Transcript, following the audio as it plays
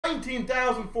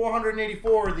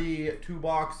19,484. The 2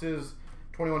 boxes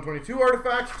 21-22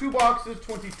 artifacts. 2 boxes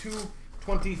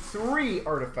 22-23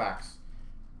 artifacts.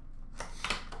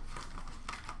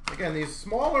 Again, these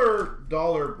smaller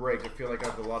dollar breaks, I feel like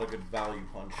have a lot of good value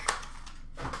punch.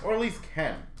 Or at least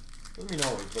can. Doesn't mean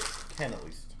always, but can at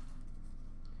least.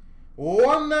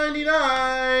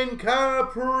 199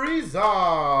 Kaprizov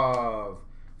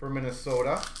for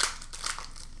Minnesota.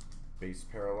 Base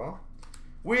parallel.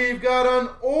 We've got an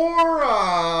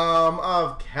Aurum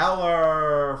of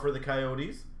Keller for the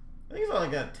Coyotes. I think he's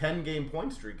on like a 10-game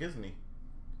point streak, isn't he?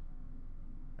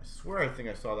 I swear I think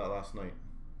I saw that last night.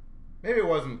 Maybe it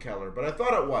wasn't Keller, but I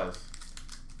thought it was.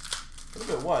 What if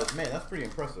it was? Man, that's pretty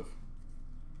impressive.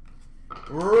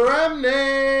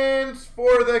 Remnants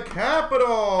for the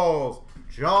Capitals.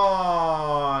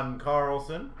 John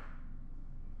Carlson.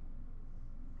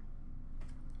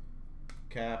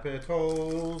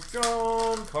 Capitals,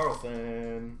 John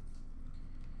Carlson.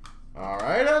 All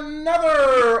right,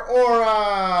 another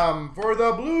Aurum for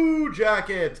the Blue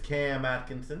Jackets. Cam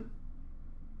Atkinson.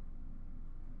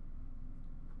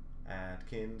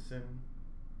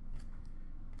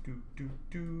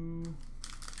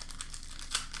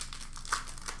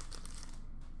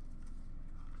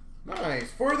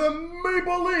 Nice. For the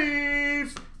Maple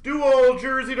Leafs, dual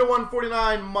jersey to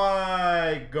 149,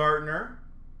 Mike Gartner.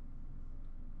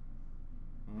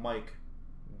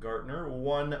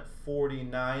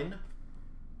 149.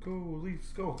 Go Leafs,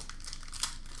 go.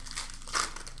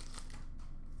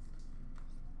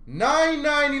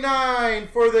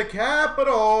 $9.99 for the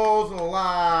Capitals,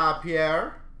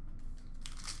 LaPierre.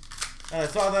 And I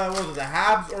saw that, what was it, the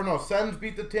Habs, or no, Sens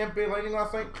beat the Tampa Bay Lightning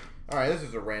last night. All right, this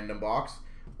is a random box.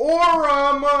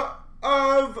 Aurum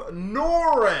of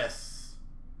Norris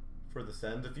for the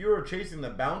Sens. If you were chasing the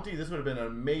bounty, this would have been an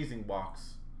amazing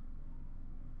box.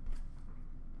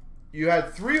 You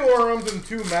had 3 Aurums and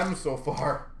 2 Mems so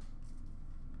far.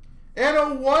 And a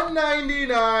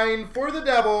 $1.99 for the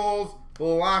Devils,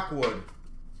 Blackwood.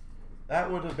 That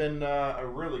would have been a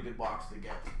really good box to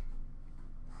get.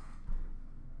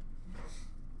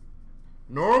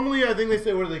 Normally, I think they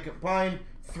say, what do they combine?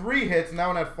 3 hits, now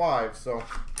one at 5, so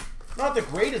not the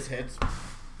greatest hits,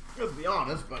 let's be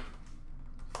honest, but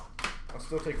I'll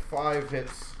still take 5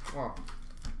 hits. Well,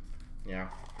 yeah,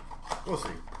 we'll see.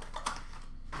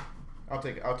 I'll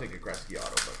take a Gretzky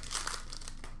auto,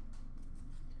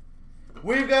 but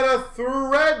we've got a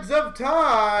Threads of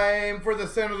Time for the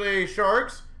San Jose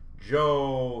Sharks,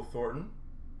 Joe Thornton.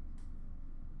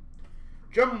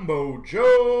 Jumbo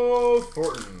Joe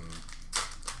Thornton.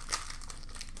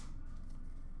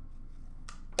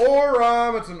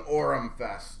 Aurum, it's an Aurum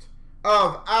Fest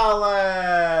of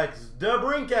Alex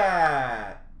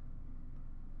DeBrincat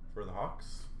for the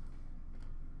Hawks.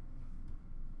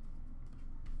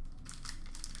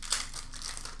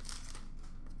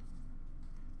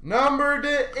 Number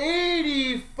to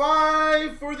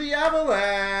 85 for the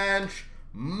Avalanche,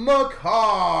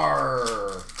 Makar.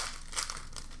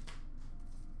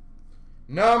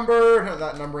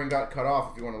 That numbering got cut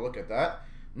off if you want to look at that.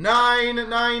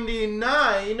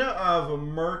 $9.99 of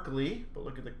Merkley, but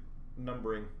look at the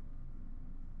numbering.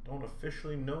 Don't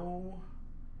officially know,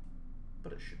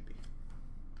 but it should be.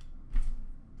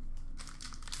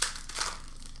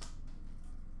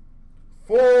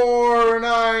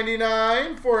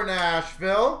 $4.99 for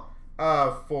Nashville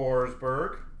of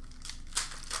Forsberg.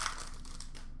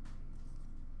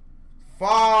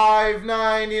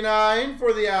 $5.99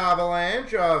 for the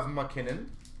Avalanche of McKinnon.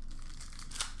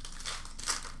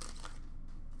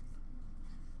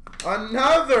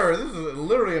 Another, this is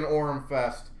literally an Aurum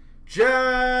Fest.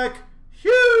 Jack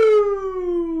Hughes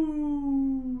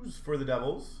for the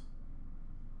Devils.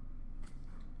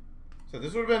 So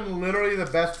this would have been literally the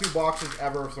best 2 boxes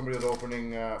ever if somebody was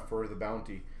opening for the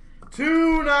bounty.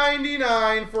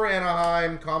 $2.99 for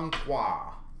Anaheim,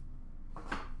 Comtois.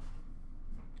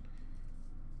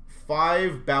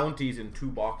 5 bounties in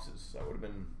 2 boxes. That would have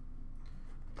been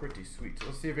pretty sweet. So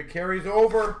let's see if it carries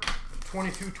over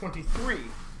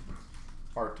 22-23.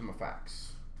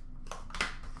 Artimafax.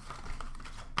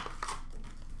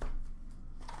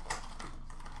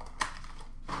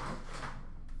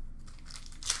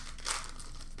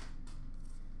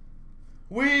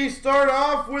 We start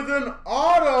off with an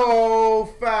auto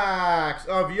fax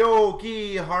of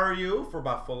Yoki Haru for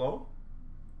Buffalo.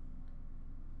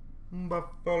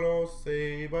 Buffalo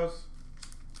Sabres.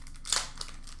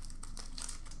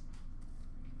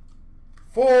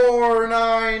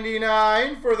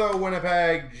 $4.99 for the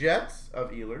Winnipeg Jets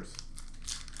of Ehlers.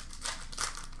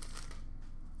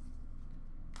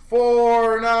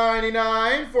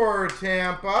 $4.99 for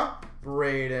Tampa,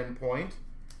 Braden Point.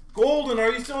 Golden,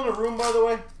 are you still in the room, by the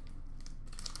way?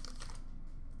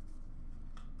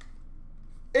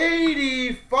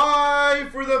 85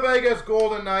 for the Vegas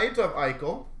Golden Knights of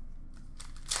Eichel.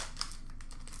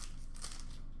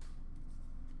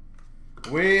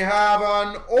 We have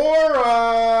an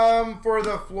Aurum for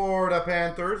the Florida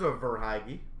Panthers of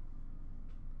Verhaeghe.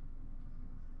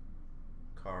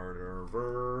 Carter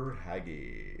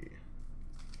Verhaeghe.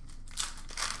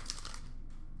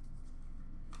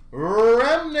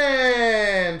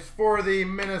 Remnant for the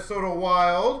Minnesota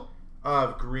Wild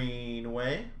of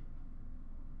Greenway.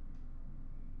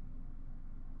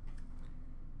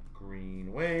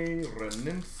 Greenway,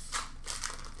 remnants.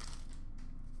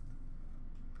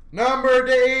 Number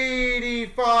to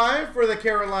 85 for the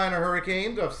Carolina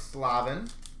Hurricanes of Slavin.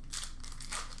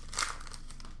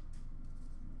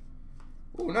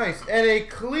 Ooh, nice. And a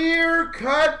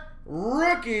clear-cut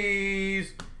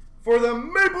rookies for the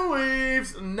Maple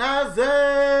Leafs,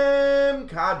 Nazem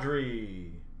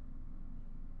Kadri.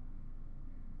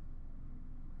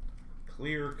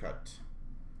 Clear-cut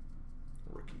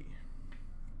rookie.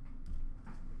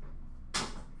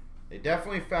 They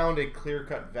definitely found a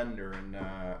clear-cut vendor and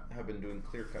have been doing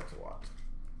clear-cuts a lot.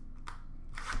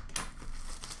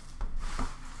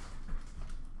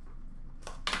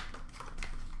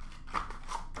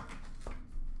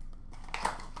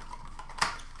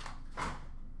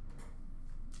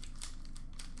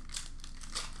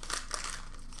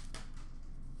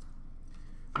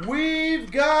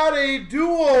 We've got a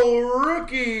dual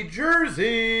rookie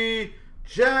jersey,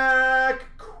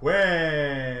 Jack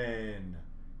Quinn.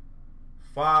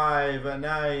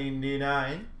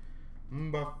 $5.99.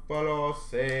 Buffalo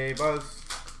Sabres.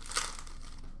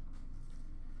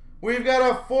 We've got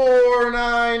a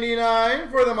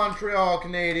 $4.99 for the Montreal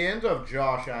Canadiens of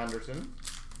Josh Anderson.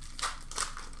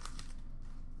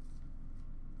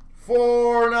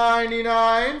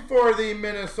 $4.99 for the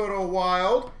Minnesota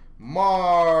Wild,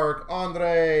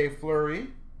 Marc-Andre Fleury.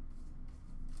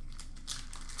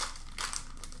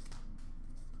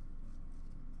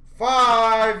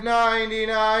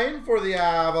 $5.99 for the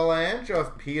Avalanche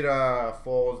of Peter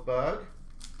Forsberg.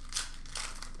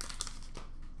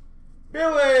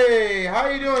 Billy, how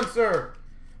you doing, sir?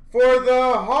 For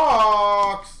the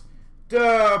Hawks,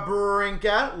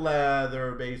 DeBrincat,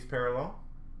 leather base parallel.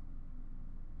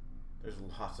 There's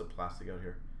lots of plastic out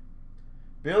here.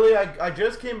 Billy, I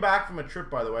just came back from a trip,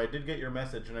 by the way. I did get your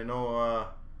message, and I know, I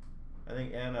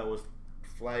think Anna was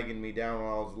flagging me down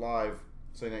while I was live,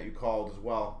 saying that you called as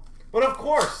well. But of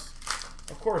course,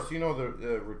 you know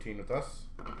the routine with us.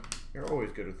 You're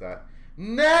always good with that.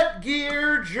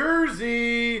 Netgear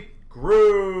jersey,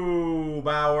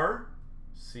 Grubauer,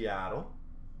 Seattle.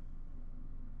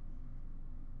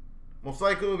 Most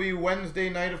likely will be Wednesday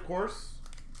night, of course.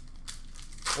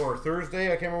 Or Thursday.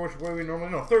 I can't remember which way we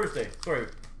normally... No, Thursday. Sorry.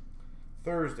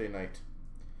 Thursday night.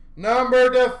 Number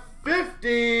to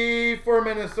 50 for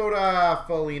Minnesota,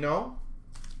 Foligno.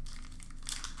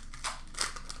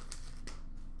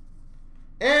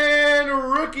 And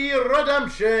rookie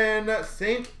redemption,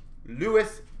 St.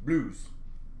 Louis Blues.